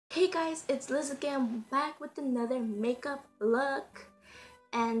Hey guys, it's Liz again, back with another makeup look.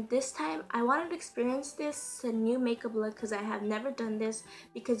 And this time I wanted to experience this new makeup look because I have never done this,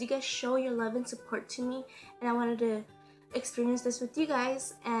 because you guys show your love and support to me, and I wanted to experience this with you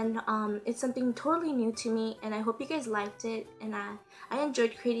guys. And it's something totally new to me, and I hope you guys liked it. And I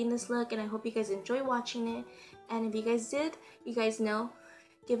enjoyed creating this look, and I hope you guys enjoy watching it. And if you guys did, you guys know,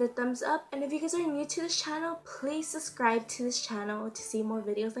 give it a thumbs up. And if you guys are new to this channel, please subscribe to this channel to see more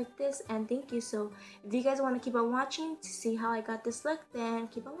videos like this, and thank you. So if you guys want to keep on watching to see how I got this look, then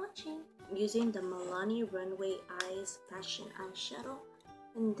keep on watching. I'm using the Milani Runway Eyes Fashion Eyeshadow,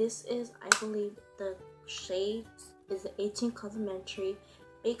 and this is, I believe, the shade is the 18 Complementary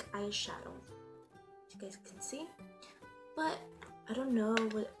Big Eyeshadow, as you guys can see. But I don't know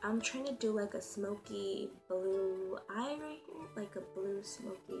what I'm trying to do, like a smoky blue eye right here, like a blue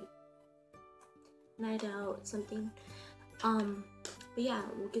smoky night out something. But yeah,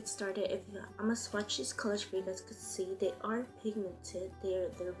 we'll get started. I'm gonna swatch these colors for you guys to see. They are pigmented.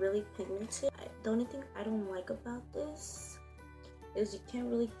 They're really pigmented. The only thing I don't like about this is you can't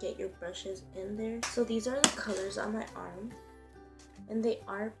really get your brushes in there. So these are the colors on my arm, and they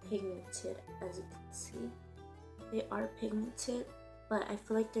are pigmented, as you can see. They are pigmented, but I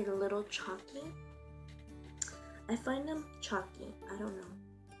feel like they're a little chalky. I find them chalky. I don't know.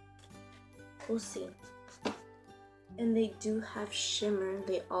 We'll see. And they do have shimmer.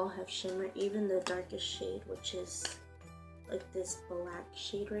 They all have shimmer. Even the darkest shade, which is like this black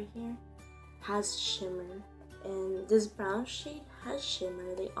shade right here, has shimmer. And this brown shade has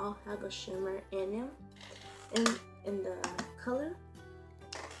shimmer. They all have a shimmer in them, in the color.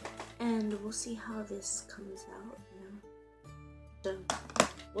 And we'll see how this comes out. So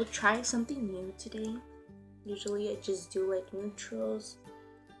we'll try something new today. Usually I just do like neutrals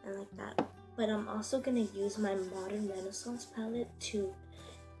and like that, but I'm also gonna use my Modern Renaissance palette to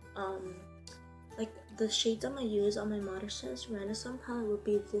like the shades I'm gonna use on my Modern Renaissance palette will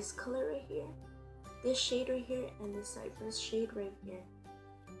be this color right here, this shade right here, and this cypress shade right here,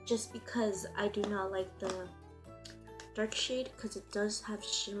 just because I do not like the dark shade because it does have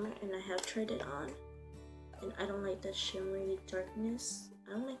shimmer, and I have tried it on and I don't like the shimmery darkness.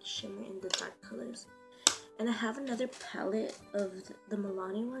 I don't like shimmer in the dark colors. And I have another palette of the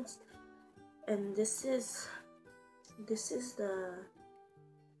Milani ones, and this is the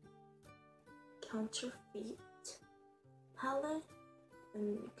Counterfeit palette,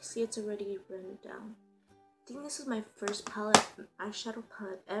 and you can see it's already run down. I think this is my first eyeshadow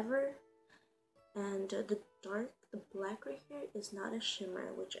palette ever, and the black right here is not a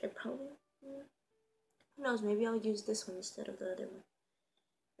shimmer, which I probably, who knows, maybe I'll use this one instead of the other one.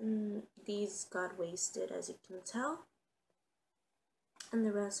 And these got wasted, as you can tell. And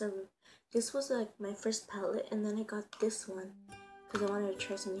the rest are, this was like my first palette, and then I got this one because I wanted to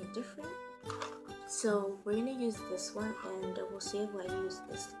try something different. So we're gonna use this one, and we'll see if I use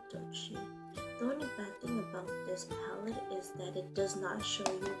this dark shade. The only bad thing about this palette is that it does not show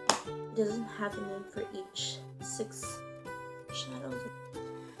you, it doesn't have a name for each 6 shadows.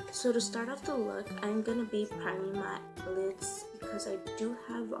 So to start off the look, I'm gonna be priming my lids because I do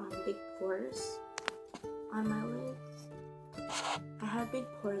have big pores on my lids. I have big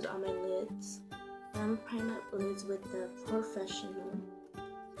pores on my lids. And I'm priming my lids with the Fessional,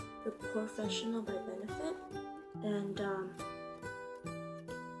 by Benefit, and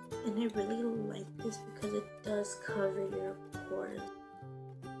I really like this because it does cover your pores.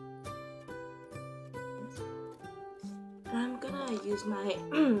 I'm gonna use my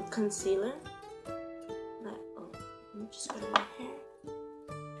concealer. Let me just grab my hair.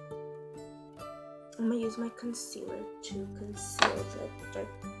 I'm gonna use my concealer to conceal the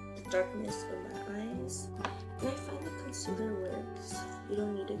darkness of my eyes. And I find the concealer works. You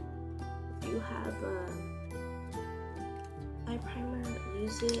don't need it. If you have eye primer,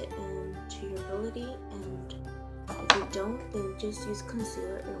 use it and to your ability. And if you don't, then just use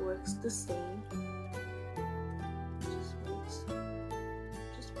concealer. It works the same.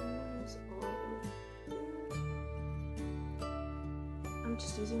 I'm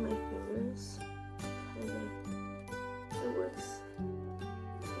just using my fingers because it works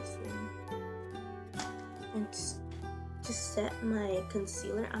the same. And to set my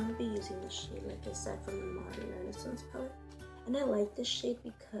concealer, I'm going to be using the shade, like I said, from the Modern Renaissance palette. And I like this shade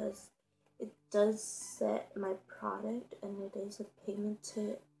because it does set my product, and it is a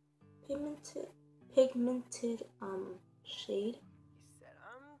pigmented shade.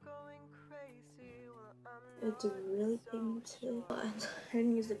 It's really pigmented. I'm trying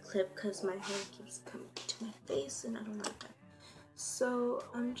to use a clip because my hair keeps coming to my face, and I don't like that. So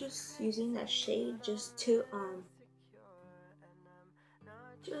I'm just using that shade just to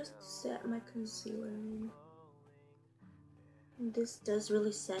just set my concealer in. And this does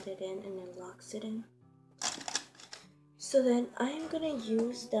really set it in and it locks it in. So then I am gonna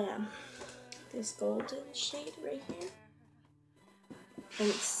use this golden shade right here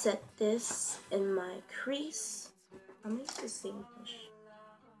and set this in my crease. I'm gonna use the same brush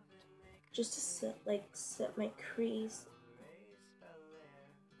just to set my crease,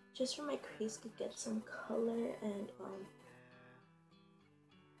 just for my crease to get some color and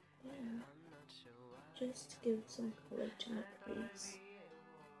yeah, just to give some color to my crease.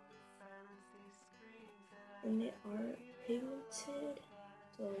 And they are pigmented,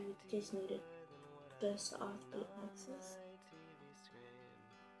 so you just need to dust off the excess.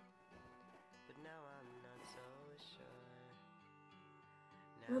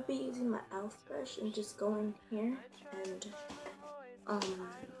 I'm gonna be using my e.l.f. brush and just go in here and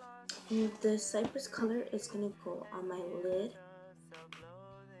the cypress color is gonna go on my lid.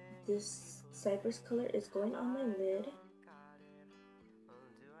 This cypress color is going on my lid.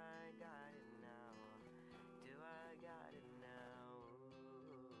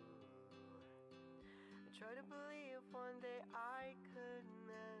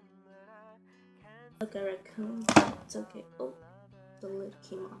 Like a raccoon. It's okay. Oh, the lid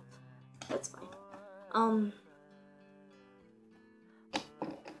came off. That's fine.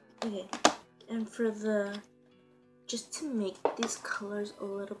 Okay. And for just to make these colors a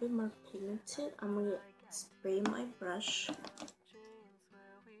little bit more pigmented, I'm gonna spray my brush.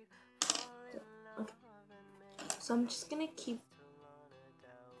 Okay. So I'm just gonna keep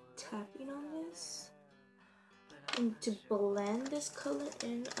tapping on this. And to blend this color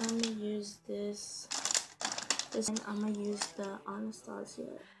in, I'm gonna use this and I'm gonna use the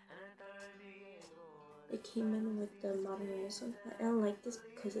Anastasia. It came in with the Modern Renaissance. I don't like this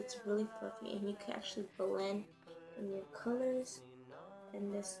because it's really fluffy and you can actually blend in your colors,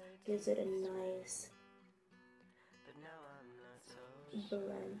 and this gives it a nice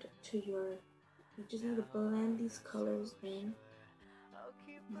blend to your. You just need to blend these colors in.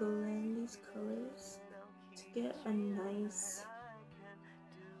 Blend these colors to get a nice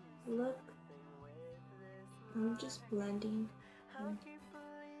look. I'm just blending.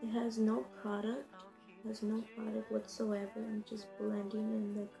 It has no product. Whatsoever. I'm just blending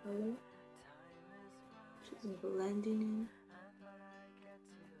in the color. Just blending in.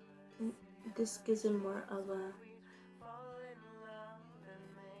 And this gives it more of a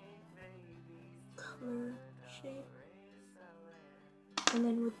color shape. And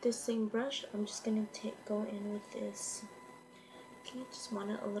then with this same brush, I'm just gonna go in with this. I just want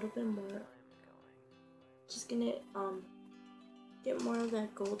it a little bit more. Just gonna get more of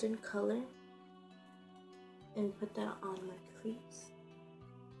that golden color and put that on my crease,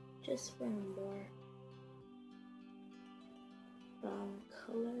 just for a more brown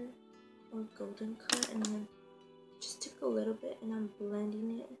color or golden color. And then just took a little bit and I'm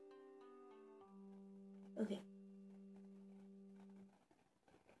blending it.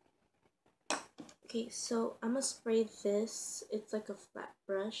 Okay, so I'm gonna spray this. It's like a flat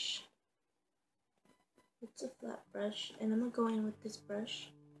brush. It's a flat brush, and I'm gonna go in with this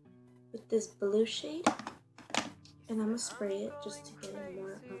brush, with this blue shade, and I'm gonna spray it just to get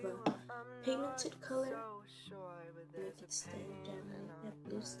more of a pigmented color. Make it stand down, make that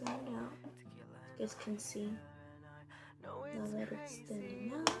blue stand out. You guys can see. Now that it's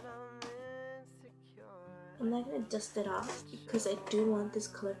standing out, I'm not gonna dust it off because I do want this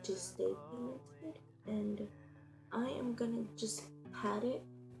color to stay pigmented, and I am gonna just pat it.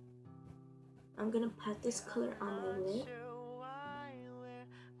 I'm gonna pat this color on my lid.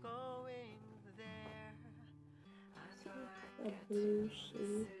 A blue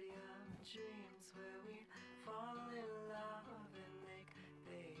shade.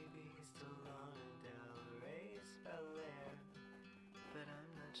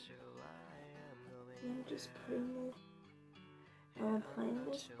 And I'm just putting it. I'm applying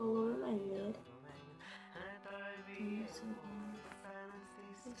this all over my lid. You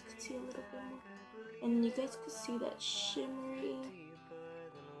guys can see a little bit more, and you guys can see that shimmery,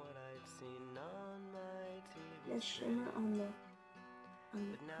 shimmer on the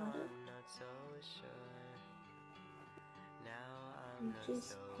product. I'm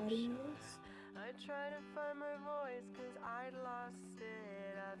just patting this.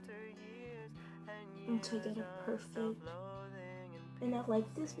 Until I get it perfect. And I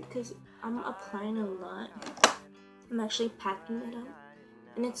like this because I'm applying a lot. I'm actually packing it up,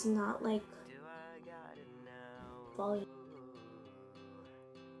 and it's not like falling.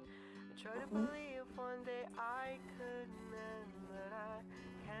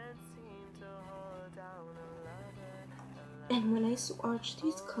 And when I swatched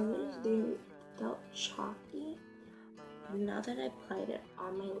these colors, they felt chalky. And now that I applied it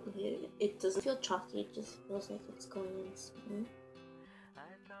on my lid, it doesn't feel chalky, it just feels like it's going in smooth.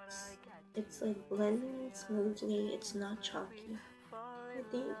 It's like blending smoothly, it's not chalky. I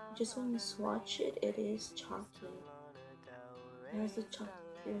think just when you swatch it, it is chalky. It has a chalky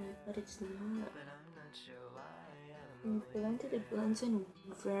feeling, but it's not. When blended, it blends in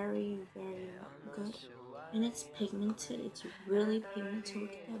very, very good. And it's pigmented, it's really pigmented.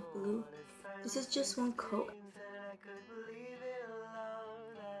 Look at that blue. This is just one coat.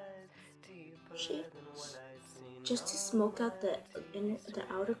 Shades. Just to smoke out the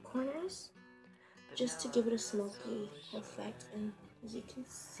outer corners. Just to give it a smoky effect. And as you can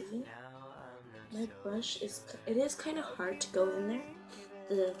see, my brush is kind of hard to go in there.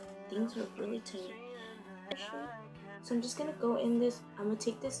 The things are really tiny. So I'm just gonna go in this. I'm gonna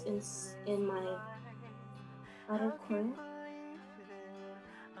take this in my outer corner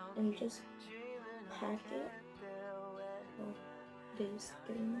and just pack it. Oh, it is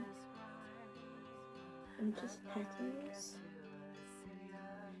getting there. I'm just packing this.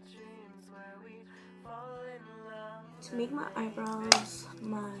 To make my eyebrows,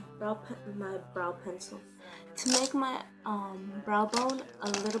 my brow pencil. To make my brow bone a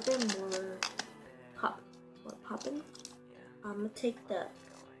little bit more poppin', I'm gonna take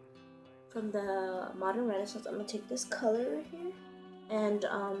from the Modern Renaissance. I'm gonna take this color right here and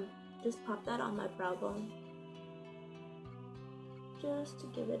just pop that on my brow bone, just to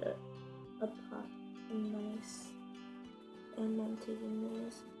give it a pop, nice. And I'm taking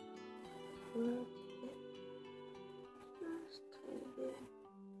this little bit, just tiny bit,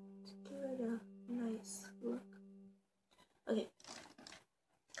 to give it a nice look. Okay.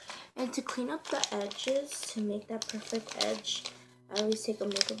 And to clean up the edges, to make that perfect edge, I always take a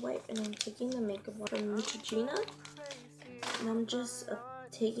makeup wipe, and I'm taking the makeup wipe from Neutrogena, and I'm just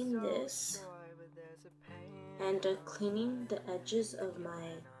taking this and cleaning the edges of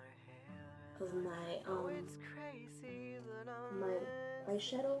my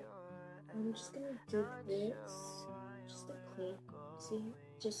eyeshadow. I'm just gonna do this just to clean. See,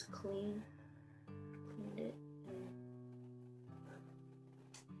 just cleaned it.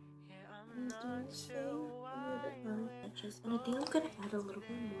 I'm doing the same with the edges, and I think I'm gonna add a little bit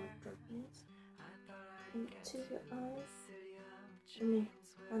more darkness into the eyes.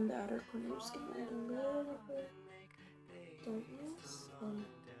 On the outer corner, I'm just gonna add a little bit darkness.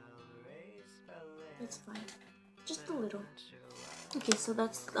 That's fine, just a little. Okay, so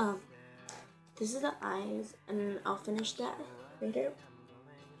that's this is the eyes, and I'll finish that later.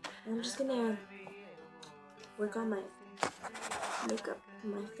 And I'm just gonna work on my makeup,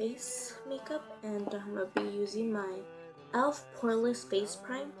 my face makeup, and I'm gonna be using my e.l.f. poreless face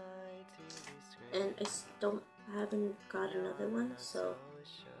prime, and I haven't got another one, so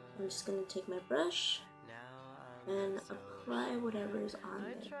I'm just gonna take my brush and apply whatever is on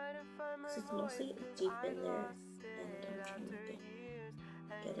there, because it's mostly deep in there, and I'm trying to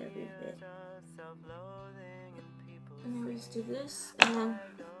get every bit. And I just do this, and then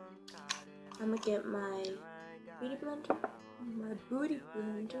I'm gonna get my booty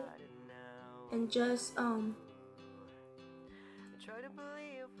blender, and just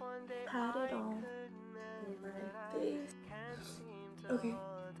pat it all in my face. Okay,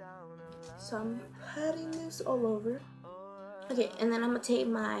 so I'm patting this all over. Okay, and then I'm gonna take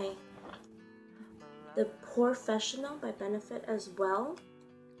the Pore Fessional by Benefit as well,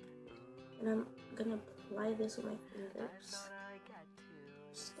 and I'm gonna apply this with my fingers.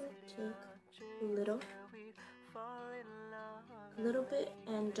 Just gonna take a little bit,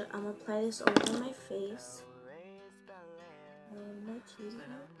 and I'm gonna apply this over my face.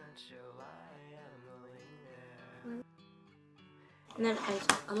 And then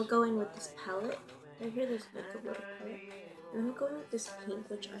I'm gonna go in with this palette. Right here, there's makeup water palette. And I'm going with this pink,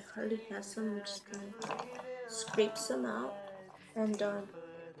 which I already have some. I'm just gonna scrape some out, and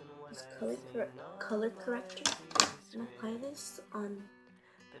this color corrector, and apply this on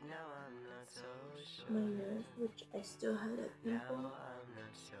my nose, which I still have that pimple.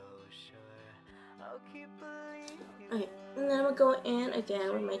 Okay, and then I'm gonna go in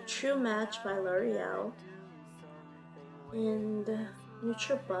again with my True Match by L'Oreal and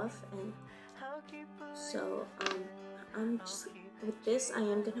Neutral Buff, and so I'm just with this. I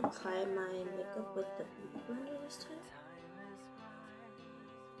am gonna apply my makeup with the beauty blender this time.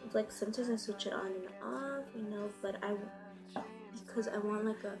 It's like sometimes I switch it on and off, but because I want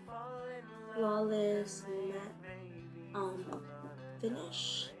like a flawless matte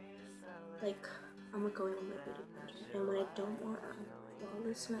finish. Like, I'm gonna go in with my beauty blender, and when I don't want a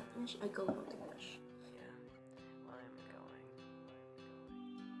flawless matte finish, I go in with the brush.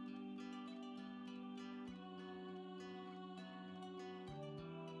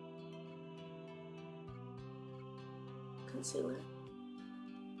 concealer,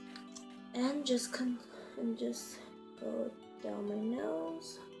 and just go down my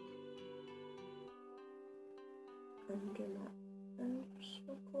nose, under my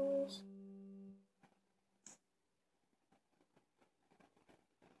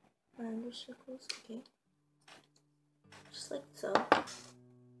under circles, okay, just like so.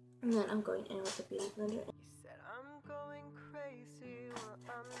 And then I'm going in with the beauty blender.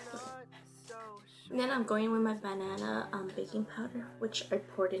 And then I'm going with my banana baking powder, which I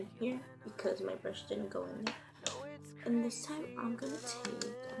poured in here because my brush didn't go in there. And this time I'm gonna take,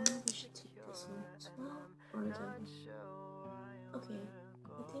 I don't know if I should take this one as well, or the, okay,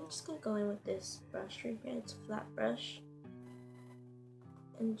 I think I'm just gonna go in with this brush right here. It's a flat brush,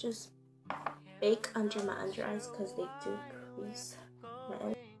 and just bake under my under eyes because they do crease my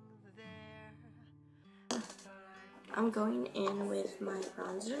under. I'm going in with my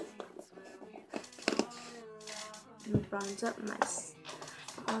bronzer and bronze up my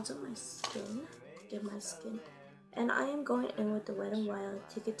skin, give my skin. And I am going in with the Wet n Wild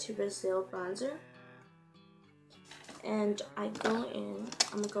Take It to Brazil bronzer. And I'm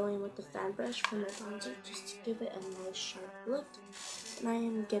going with the fan brush for my bronzer just to give it a nice sharp look. And I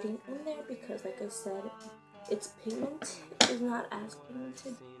am getting in there because, like I said, its pigment is not as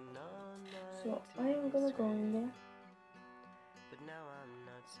pigmented. So I am gonna go in there.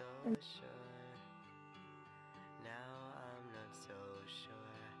 And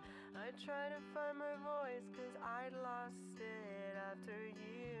I try to find my voice cause I'd lost it after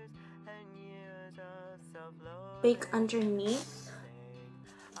years and years of self-loathing. Bake underneath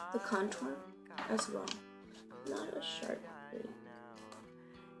the contour as well. Not a sharp bake.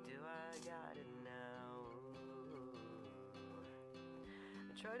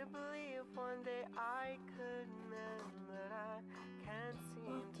 I try to believe one day I could mend, but I can't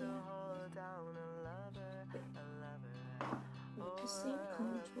seem to hold down a lover. With the same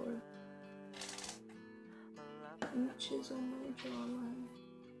contour. And chisel my jawline.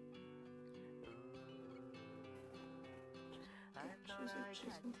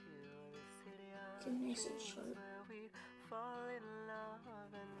 Chisel. Get nice and sharp.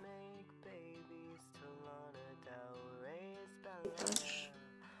 Brush.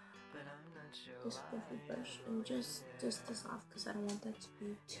 This fluffy brush, and just dust this off because I don't want that to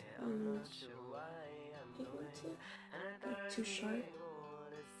be too pigmented, like too sharp.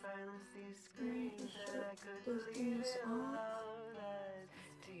 And just start dusting this off.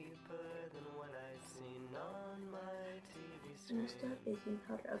 And I still have baking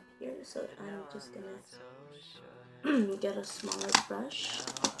powder up here, so I'm just gonna get a smaller brush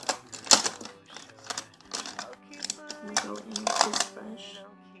and go in with this brush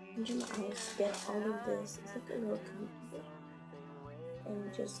under my eyes, get all of this. It's like a little concealer, and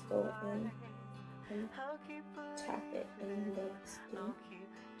just go in and tap it in the skin.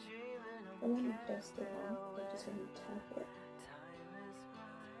 I don't want to dust it off, I just want to tap it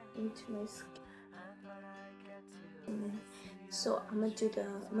into my skin. And then, so I'm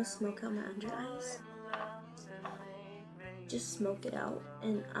gonna smoke out my under eyes. Just smoke it out,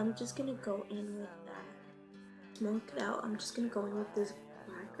 and I'm just gonna go in with that. Smoke it out. I'm just gonna go in with this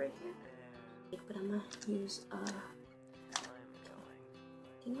black right here. But I'm gonna use I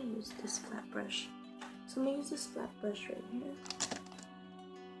think I use this flat brush. So I'm gonna use this flat brush right here.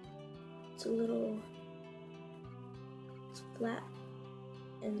 It's flat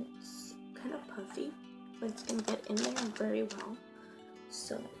and it's kind of puffy, but it's gonna get in there very well.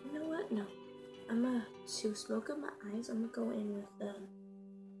 So you know what? No, to smoke up my eyes, I'm gonna go in with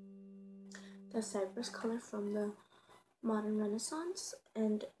the cypress color from the Modern Renaissance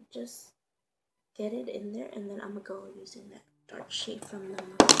and just get it in there, and then I'm gonna go using that dark shade from the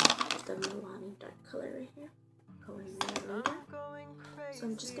Milani dark color right here. Go in there later. So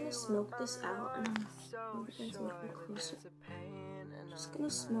I'm just gonna smoke this out, and I'm maybe guys a little bit closer. Just gonna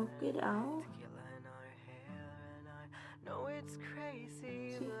smoke it out.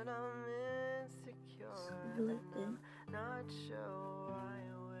 See? It's really thin.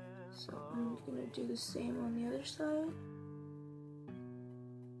 So I'm gonna do the same on the other side.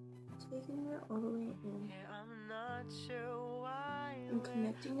 Taking it all the way in and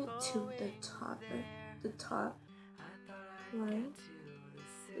connecting it to the top line, the top.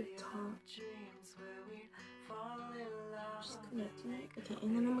 Just connecting it. Okay, and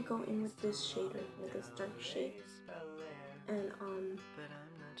then I'm gonna go in with this shade right here, this dark shade, and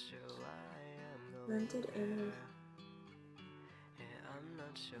blend it in with.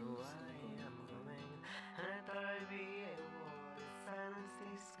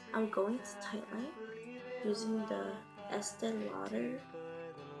 I'm going to tightline using the Estee Lauder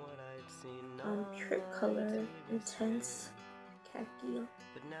Pure Color Intense Khaki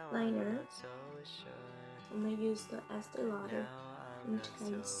Liner. I'm gonna use the Estee Lauder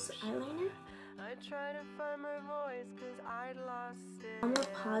Intense Eyeliner. I'm gonna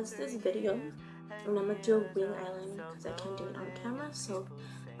pause this video and I'm gonna do a wing eyeliner because I can't do it on camera, so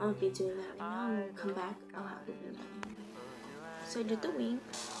I'm gonna be doing that right now. And when we come back, I'll have the wing eyeliner. So I did the wing,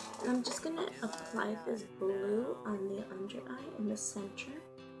 and I'm just gonna apply this blue on the under eye in the center.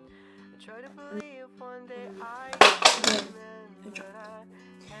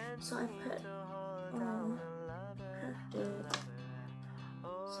 So I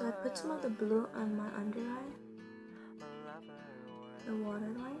put some of the blue on my under eye, the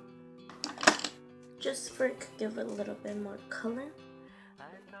waterline, just for it to give it a little bit more color.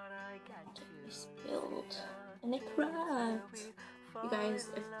 It spilled and it cracked. You guys,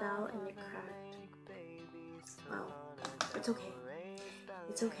 it fell and it cracked. Wow, it's okay.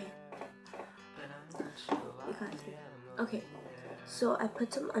 It's okay. You got it. Okay, so I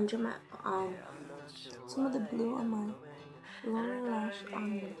put some under my some of the blue on my lower lash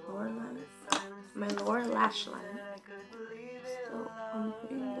on the lower line, my lower lash line. So I'm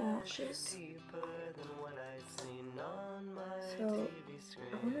putting the lashes. So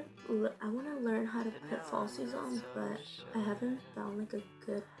I wanna learn how to put falsies on, but I haven't found like a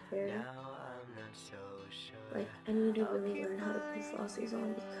good pair. Like I need to really learn how to put falsies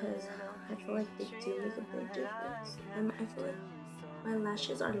on because I feel like they do make a big difference. And I feel like my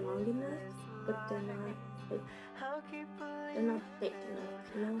lashes are long enough, but they're not thick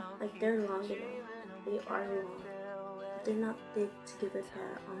enough, you know? Like they're long enough. They are long. But they're not thick to give it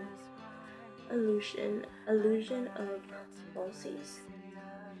that illusion of falsies.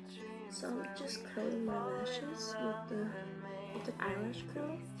 So I'm just curling my lashes with the eyelash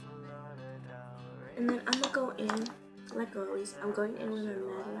curl. And then I'm gonna go in, like always, I'm going in with a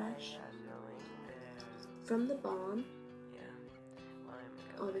Mad Lash from the Balm.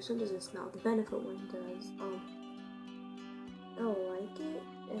 Oh, this one doesn't smell. The Benefit one does. I don't like it,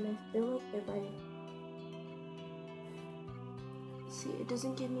 and I feel like if I see, it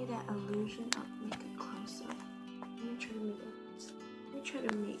doesn't give me that illusion of make it close up. Let me try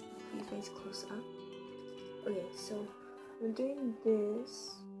to make you guys close up. Okay, so I'm doing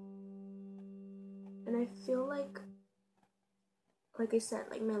this. And I feel like I said,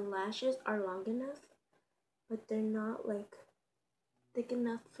 like my lashes are long enough, but they're not like thick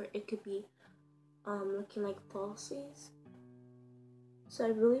enough for it could be looking like falsies. So I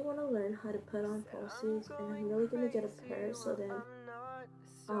really want to learn how to put on falsies, and I'm really gonna get a pair so then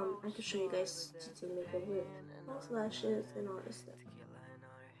I can show you guys to do makeup with false lashes and all this stuff.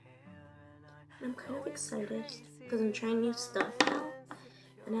 And I'm kind of excited because I'm trying new stuff now,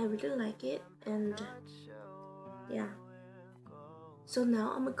 and I really like it. And yeah, so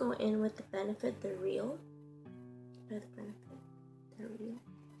now I'm gonna go in with the Benefit, the Real. The Benefit, they're real.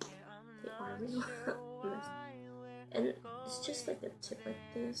 They are real. And it's just like a tip like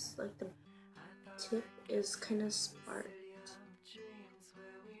this. Like the tip is kind of sparked,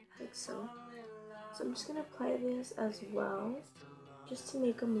 like so. So I'm just gonna apply this as well, just to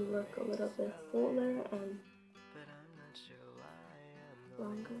make them look a little bit fuller and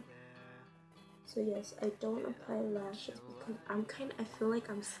longer. So yes, I don't apply lashes because I feel like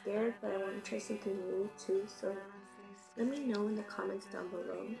I'm scared, but I want to try something new too. So let me know in the comments down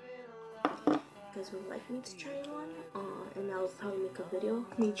below if you guys would like me to try one, and I'll probably make a video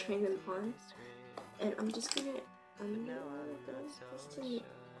of me trying them on. And I'm just gonna, okay,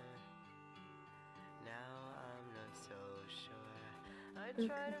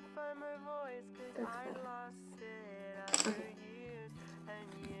 that's better. Okay.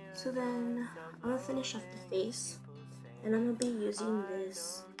 So then I'm gonna finish off the face, and I'm gonna be using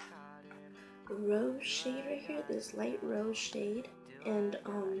this rose shade right here, this light rose shade, and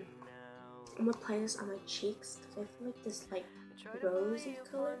I'm gonna apply this on my cheeks because I feel like this like rosy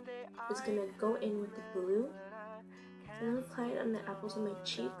color is gonna go in with the blue. So I'm gonna apply it on the apples of my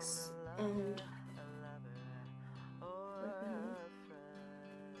cheeks and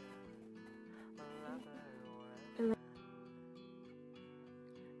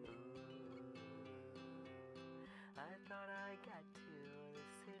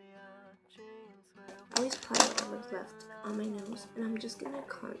I always apply whatever's left on my nose, and I'm just gonna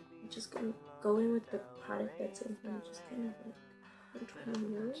go in with the product that's in here. Just kind of like control my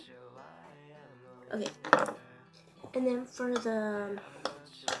nose. Okay, and then for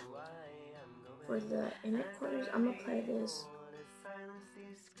the inner corners, I'm gonna apply this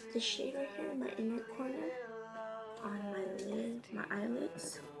shade right here in my inner corner on my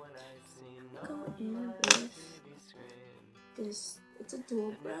eyelids. Go in with this. It's it's a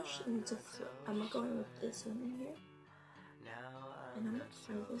dual brush and it's a I'm going with this one in here. And I'm gonna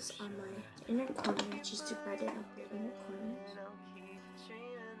apply this on my inner corner just to brighten up the inner corners.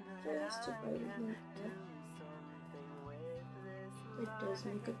 Just to brighten it up. It does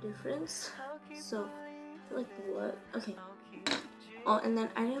make a difference. So I feel like the look. Okay. Oh, and then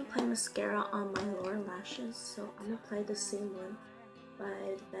I didn't apply mascara on my lower lashes, so I'm gonna apply the same one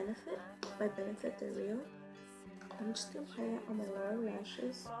by Benefit the Real. I'm just gonna apply it on my lower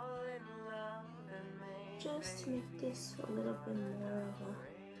lashes, just to make this a little bit more of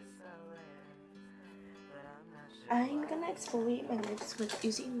a. I'm gonna exfoliate my lips with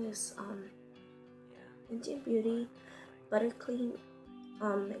using this Indi Beauty buttercream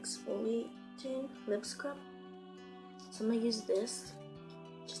exfoliating lip scrub. So I'm gonna use this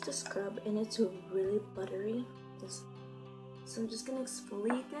just to scrub, and it's really buttery. So I'm just gonna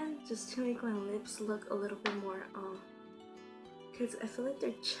exfoliate them just to make my lips look a little bit more because I feel like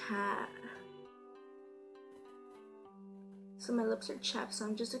they're chapped. So my lips are chapped, so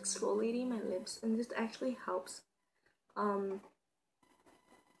I'm just exfoliating my lips, and this actually helps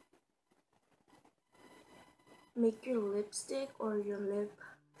make your lipstick or your lip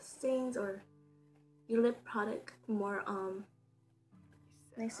stains or your lip product more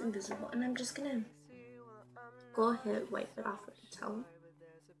nice and visible. And I'm just gonna go ahead, wipe it off with a towel.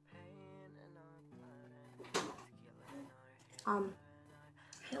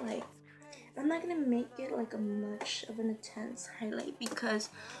 Highlight. I'm not gonna make it like a much of an intense highlight because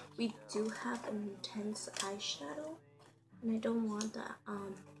we do have an intense eyeshadow, and I don't want the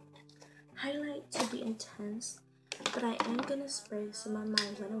highlight to be intense. But I am gonna spray some of my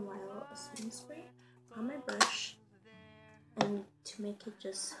Wet n Wild setting spray on my brush, and to make it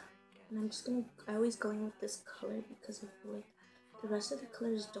just. And I'm just gonna. I always going with this color because I feel like the rest of the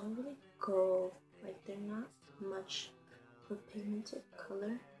colors don't really go, like they're not much of a pigmented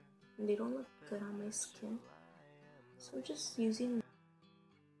color, and they don't look good on my skin. So I'm just using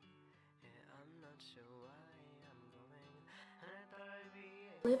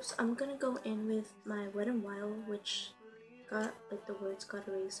lips. I'm gonna go in with my Wet n Wild, which got like the words got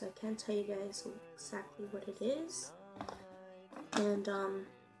erased, so I can't tell you guys exactly what it is. And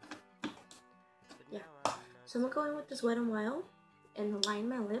yeah, so I'm gonna go in with this Wet n Wild and line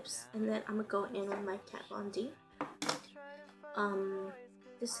my lips, and then I'm gonna go in with my KatvonD.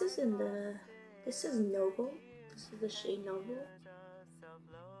 This is Noble. This is the shade Noble.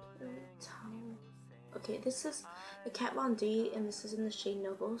 Okay, this is the KatvonD, and this is in the shade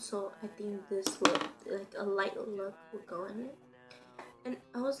Noble. So I think this would, like a light look, will go in it. And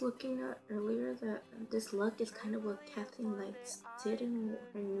I was looking at earlier that this look is kind of what Kathleenlights did in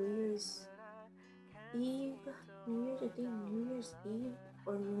her New Year's Eve or New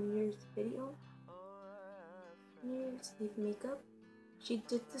Year's video. New Year's Eve makeup. She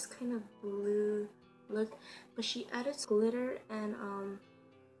did this kind of blue look, but she added glitter and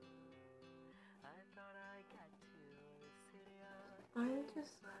I'm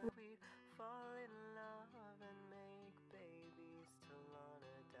just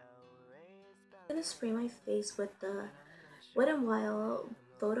gonna spray my face with the Wet n Wild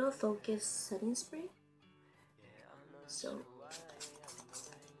Photo Focus setting spray. So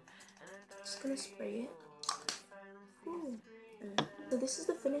just gonna spray it. Ooh. So this is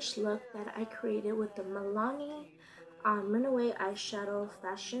the finished look that I created with the Milani Runaway Eyeshadow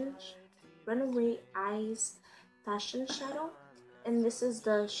Runaway Eyes Fashion Shadow. And this is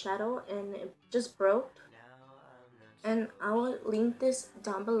the shadow, and it just broke. And I will link this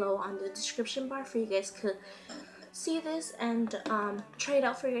down below on the description bar for you guys to see this and try it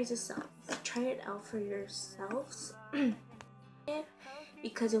out for yourselves. Try it out for yourselves.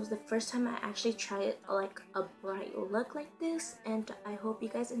 Because it was the first time I actually tried like a bright look like this, and I hope you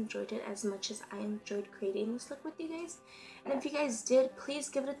guys enjoyed it as much as I enjoyed creating this look with you guys. And if you guys did, please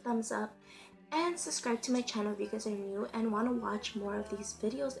give it a thumbs up and subscribe to my channel if you guys are new and want to watch more of these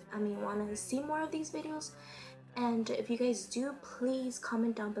videos. Want to see more of these videos. And if you guys do, please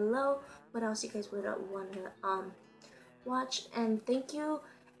comment down below what else you guys would want to watch. And thank you,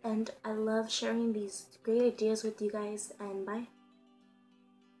 and I love sharing these great ideas with you guys, and bye.